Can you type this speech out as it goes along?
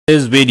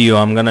This video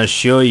I'm gonna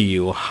show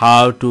you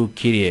how to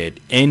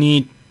create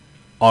any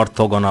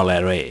orthogonal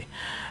array.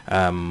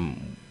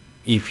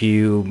 If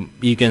you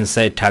can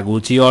say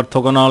Taguchi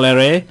orthogonal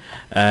array.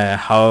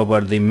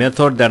 However, the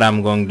method that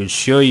I'm going to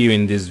show you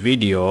in this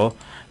video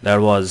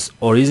that was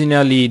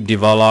originally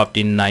developed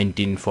in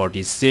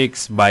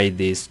 1946 by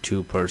this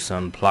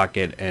two-person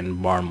Pluckett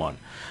and Barmon.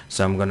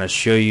 So I'm gonna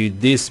show you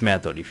this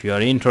method. If you are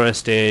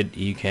interested,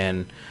 you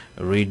can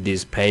read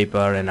this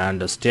paper and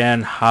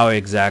understand how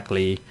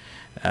exactly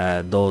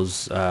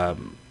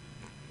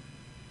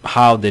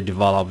how they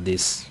develop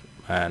these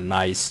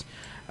nice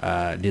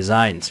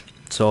designs.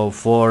 So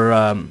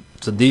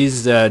so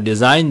these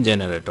design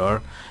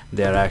generator,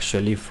 they are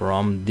actually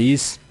from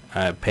this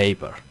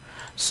paper.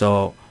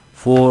 So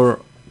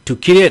to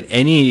create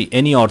any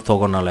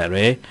orthogonal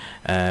array,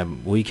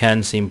 we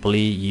can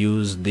simply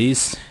use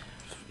this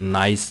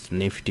nice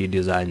nifty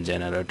design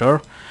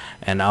generator,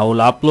 and I will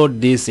upload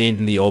this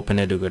in the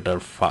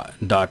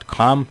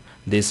openeducator.com,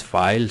 this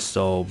file,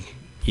 so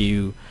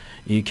you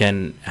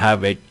can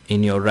have it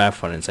in your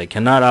reference. I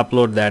cannot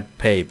upload that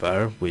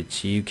paper,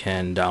 which you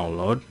can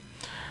download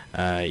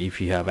if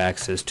you have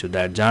access to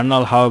that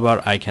journal.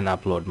 However, I can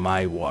upload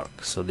my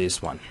work, so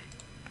this one.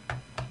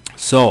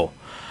 So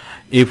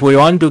if we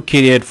want to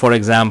create, for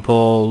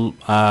example,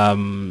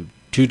 2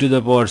 to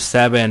the power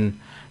 7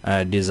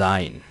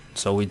 design,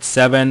 so with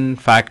 7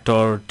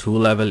 factor, 2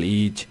 level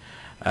each.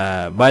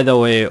 By the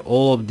way,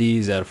 all of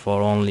these are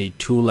for only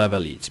 2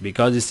 level each,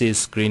 because this is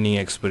screening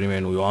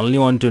experiment. We only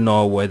want to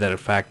know whether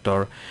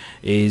factor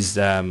is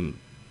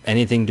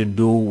anything to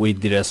do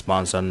with the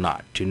response or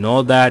not. To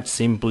know that,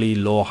 simply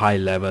low high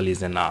level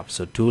is enough.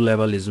 So 2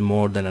 level is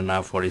more than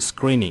enough for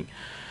screening.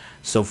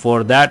 So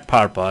for that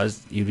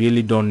purpose, you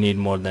really don't need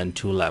more than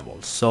 2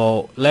 levels.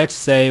 So let's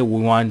say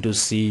we want to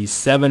see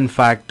 7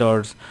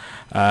 factors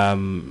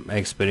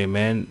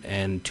experiment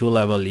and 2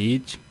 level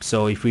each.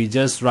 So if we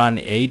just run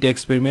 8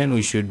 experiment,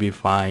 we should be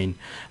fine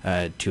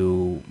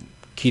to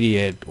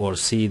create or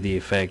see the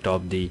effect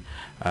of the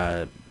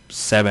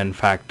 7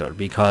 factor,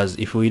 because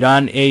if we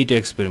run 8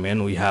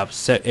 experiment, we have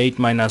 8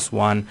 minus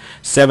 1,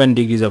 7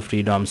 degrees of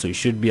freedom, so you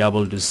should be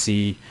able to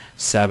see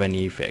 7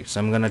 effects. So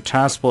I'm going to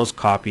transpose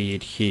copy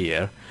it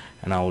here,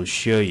 and I will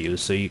show you.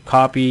 So you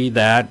copy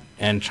that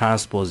and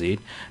transpose it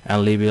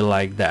and leave it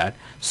like that.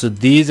 So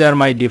these are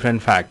my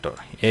different factor,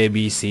 A,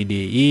 B, C,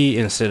 D, E.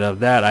 Instead of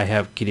that, I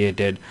have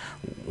created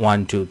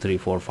 1, 2, 3,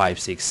 4, 5,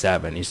 6,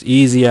 7. It's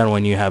easier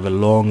when you have a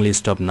long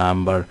list of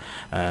number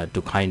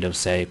to kind of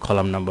say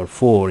column number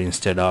 4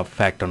 instead of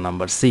factor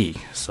number C.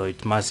 So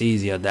it's much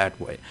easier that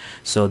way.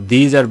 So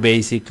these are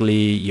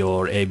basically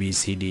your A, B,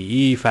 C, D,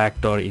 E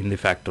factor in the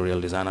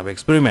factorial design of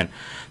experiment.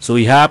 So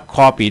we have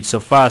copied. So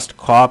first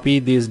copy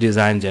this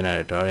design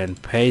generator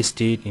and paste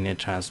it in a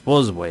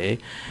transpose way,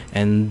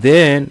 and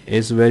then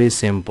it's very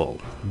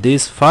simple.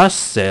 This first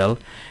cell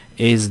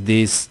is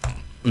this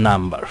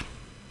number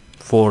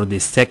for the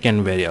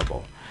second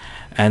variable,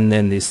 and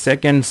then the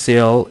second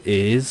cell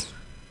is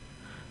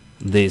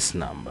this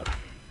number,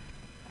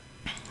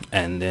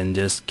 and then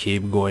just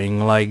keep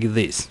going like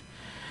this,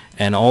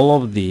 and all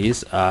of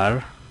these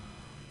are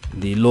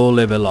the low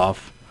level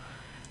of,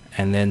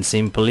 and then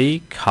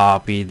simply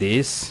copy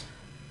this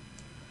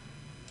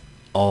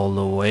all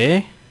the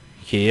way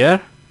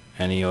here,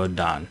 and you're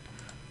done.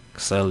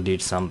 Excel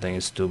did something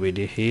stupid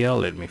here,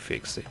 let me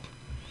fix it.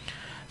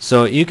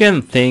 So you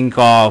can think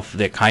of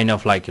the kind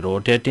of like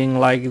rotating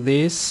like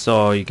this,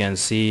 so you can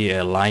see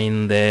a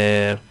line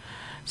there,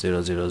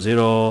 0, 0,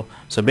 0.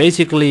 So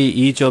basically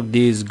each of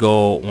these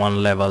go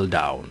 1 level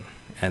down,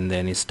 and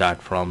then you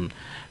start from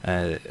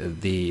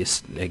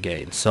these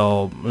again.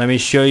 So let me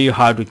show you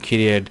how to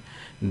create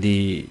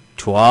the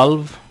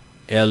 12,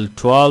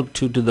 L12,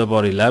 2 to the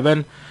power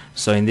 11.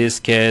 So in this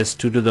case,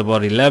 2 to the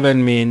power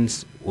 11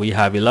 means we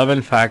have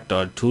 11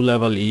 factor, 2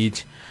 level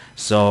each.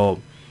 So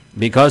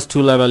because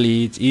 2 level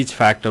each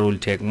factor will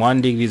take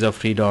 1 degrees of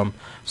freedom.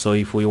 So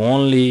if we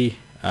only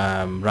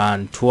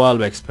run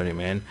 12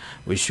 experiment,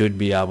 we should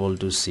be able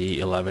to see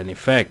 11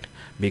 effect,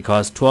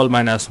 because 12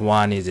 minus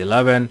 1 is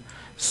 11.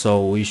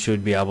 So we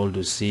should be able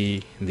to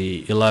see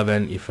the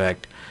 11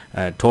 effect,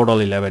 total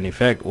 11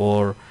 effect,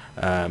 or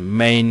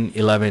main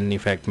 11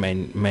 effect,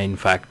 main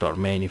factor,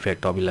 main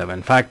effect of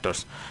 11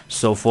 factors.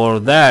 So for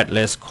that,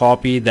 let's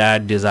copy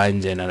that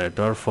design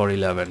generator for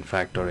 11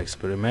 factor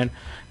experiment,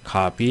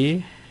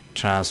 copy,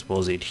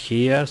 transpose it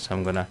here. So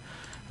I'm gonna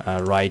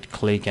right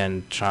click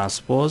and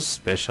transpose,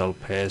 special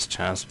paste,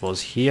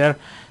 transpose here.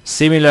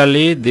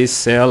 Similarly, this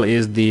cell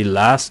is the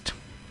last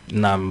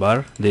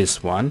number,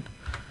 this one,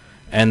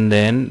 and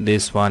then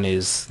this one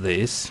is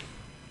this.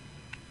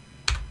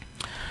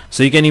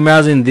 So you can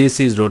imagine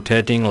this is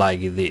rotating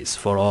like this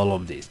for all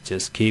of these.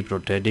 Just keep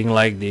rotating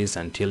like this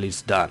until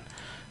it's done.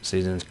 So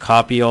you just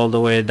copy all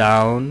the way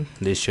down.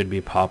 This should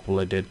be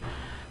populated.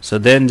 So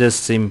then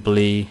just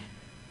simply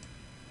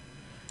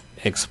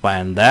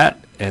expand that,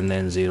 and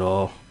then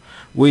 0.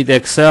 With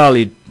Excel,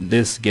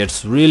 this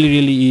gets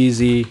really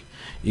easy.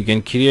 You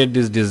can create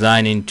this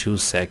design in 2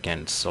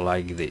 seconds, so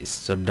like this.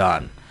 So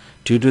done.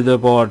 2 to the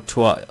power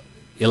 12,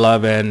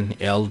 L11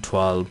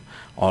 L12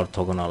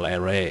 orthogonal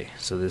array.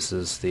 So this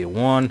is the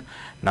one.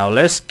 Now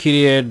let's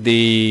create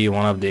the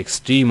one of the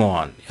extreme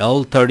one,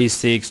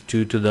 L36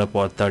 2 to the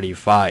power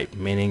 35,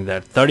 meaning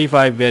that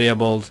 35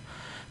 variables,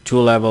 2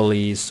 level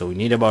is, so we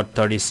need about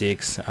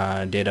 36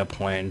 data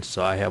points.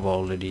 So I have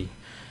already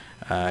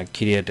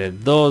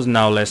created those.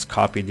 Now let's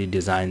copy the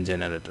design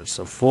generator.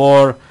 So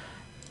for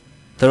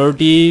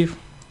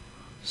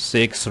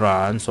 36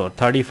 runs or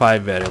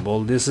 35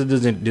 variable, this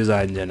is the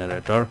design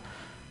generator.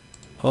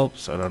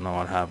 Oops, I don't know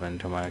what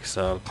happened to my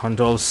Excel.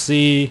 Control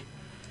C.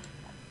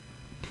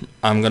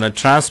 I'm gonna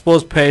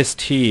transpose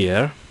paste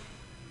here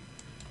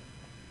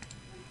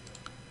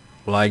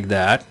like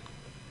that,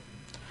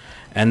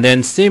 and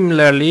then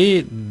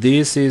similarly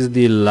this is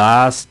the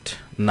last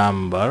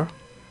number,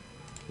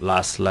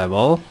 last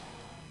level.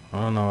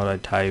 I don't know what I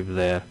typed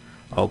there.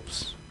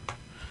 Oops.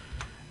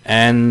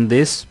 And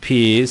this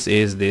piece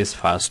is this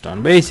first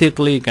one.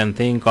 Basically you can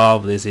think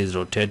of this is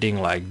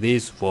rotating like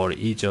this for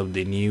each of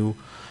the new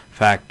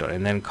factor,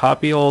 and then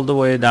copy all the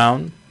way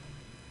down,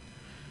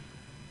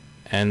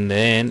 and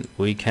then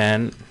we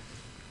can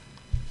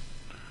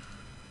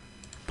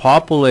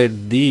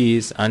populate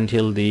these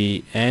until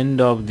the end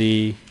of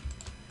the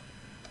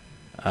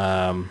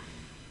up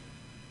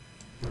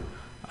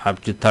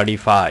to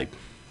 35.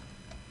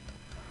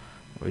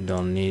 We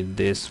don't need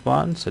this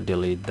one, so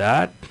delete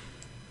that.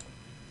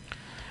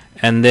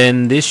 And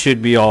then this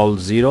should be all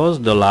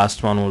zeros, the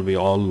last one will be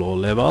all low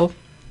level.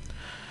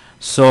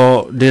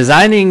 So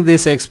designing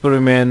this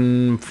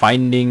experiment,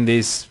 finding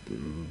this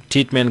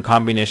treatment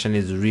combination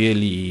is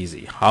really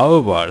easy.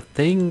 However,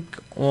 think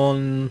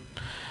on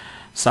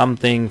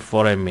something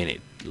for a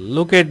minute.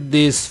 Look at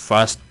this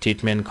first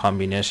treatment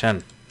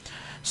combination.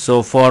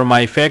 So for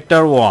my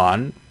factor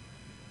 1,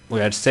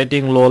 we are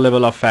setting low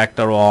level of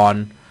factor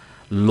 1,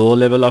 low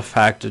level of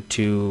factor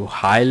 2,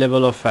 high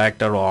level of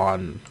factor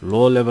 1,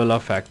 low level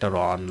of factor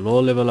 1,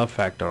 low level of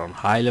factor 1,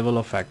 high level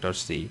of factor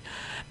C.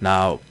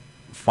 Now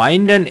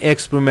find an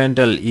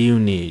experimental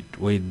unit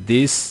with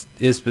this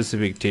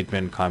specific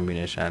treatment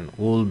combination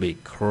will be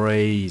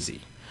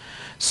crazy.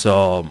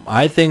 So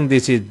I think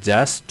this is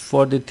just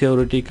for the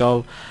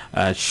theoretical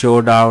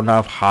showdown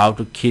of how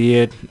to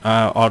create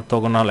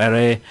orthogonal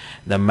array.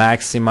 The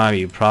maximum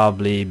you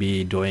probably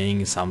be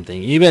doing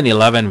something, even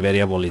 11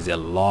 variable is a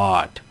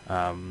lot.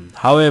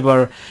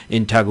 However,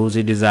 in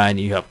Taguchi design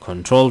you have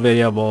control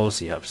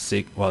variables, you have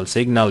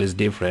signal is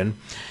different,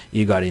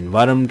 you got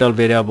environmental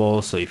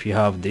variables. So if you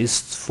have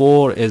this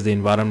 4 as the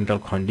environmental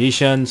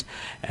conditions,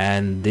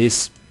 and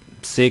this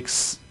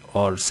 6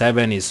 or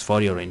 7 is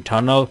for your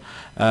internal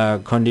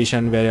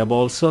condition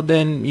variable, so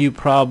then you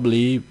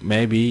probably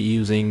maybe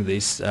using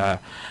this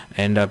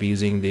end up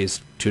using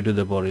this 2 to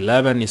the power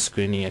 11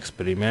 screening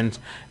experiments,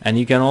 and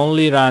you can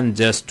only run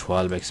just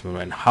 12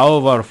 experiments.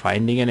 However,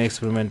 finding an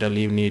experimental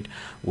unit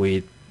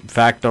with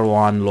factor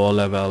 1 low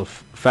level,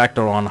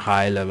 factor 1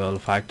 high level,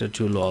 factor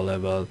 2 low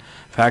level,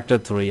 factor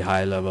 3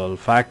 high level,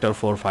 factor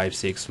 4 5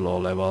 6 low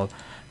level,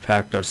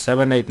 factor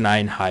 7 8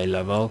 9 high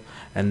level,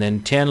 and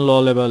then 10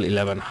 low level,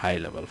 11 high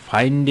level.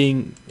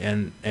 Finding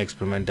an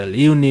experimental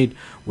unit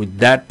with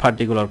that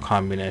particular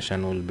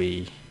combination will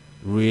be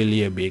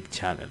really a big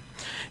challenge.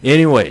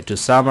 Anyway, to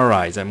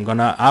summarize, I'm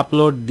gonna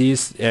upload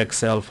this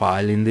Excel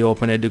file in the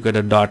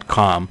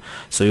openeducator.com,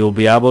 so you'll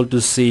be able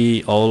to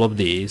see all of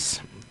these.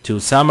 To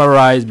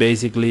summarize,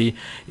 basically,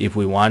 if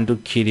we want to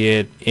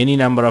create any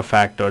number of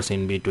factors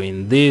in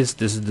between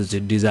this is the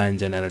design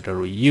generator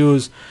we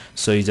use.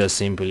 So you just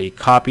simply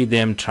copy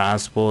them,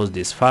 transpose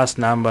this first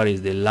number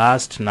is the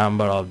last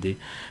number of the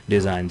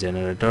design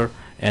generator,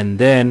 and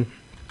then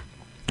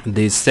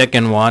the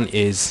second one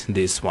is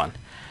this one,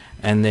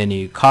 and then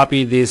you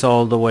copy this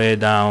all the way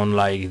down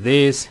like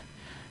this,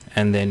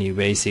 and then you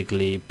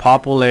basically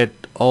populate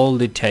all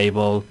the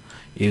table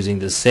using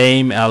the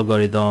same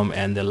algorithm,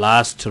 and the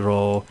last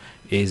row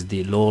is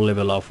the low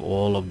level of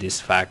all of these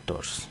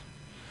factors.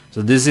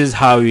 So this is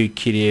how you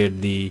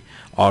create the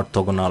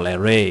orthogonal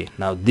array.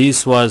 Now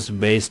this was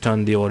based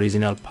on the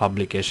original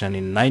publication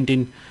in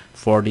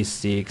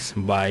 1946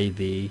 by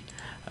the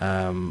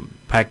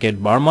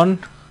Packard-Berman.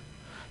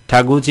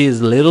 Taguchi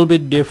is a little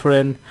bit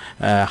different.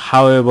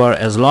 However,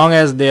 as long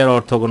as they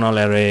are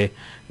orthogonal array,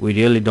 we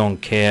really don't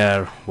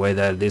care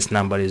whether this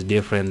number is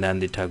different than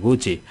the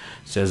Taguchi.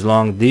 So as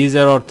long these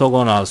are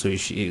orthogonal, so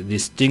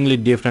distinctly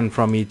different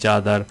from each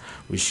other,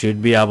 we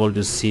should be able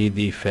to see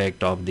the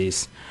effect of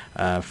these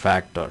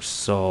factors.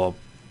 So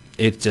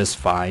it's just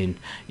fine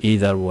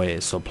either way.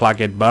 So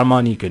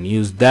Packard-Berman, you can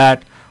use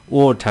that,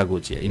 or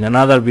Taguchi. In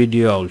another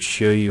video I'll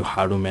show you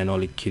how to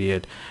manually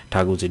create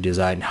Taguchi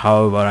design.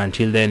 However,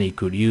 until then you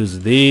could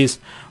use this,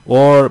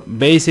 or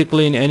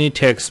basically in any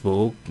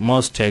textbook,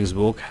 most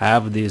textbook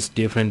have these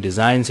different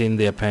designs in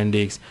the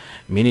appendix.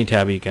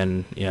 Minitab you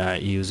can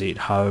use it.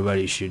 However,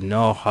 you should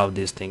know how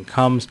this thing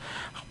comes,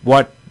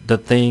 what the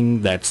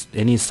thing that's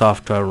any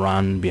software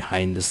run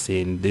behind the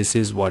scene. This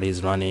is what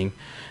is running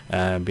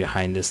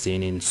behind the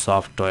scene in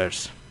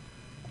softwares.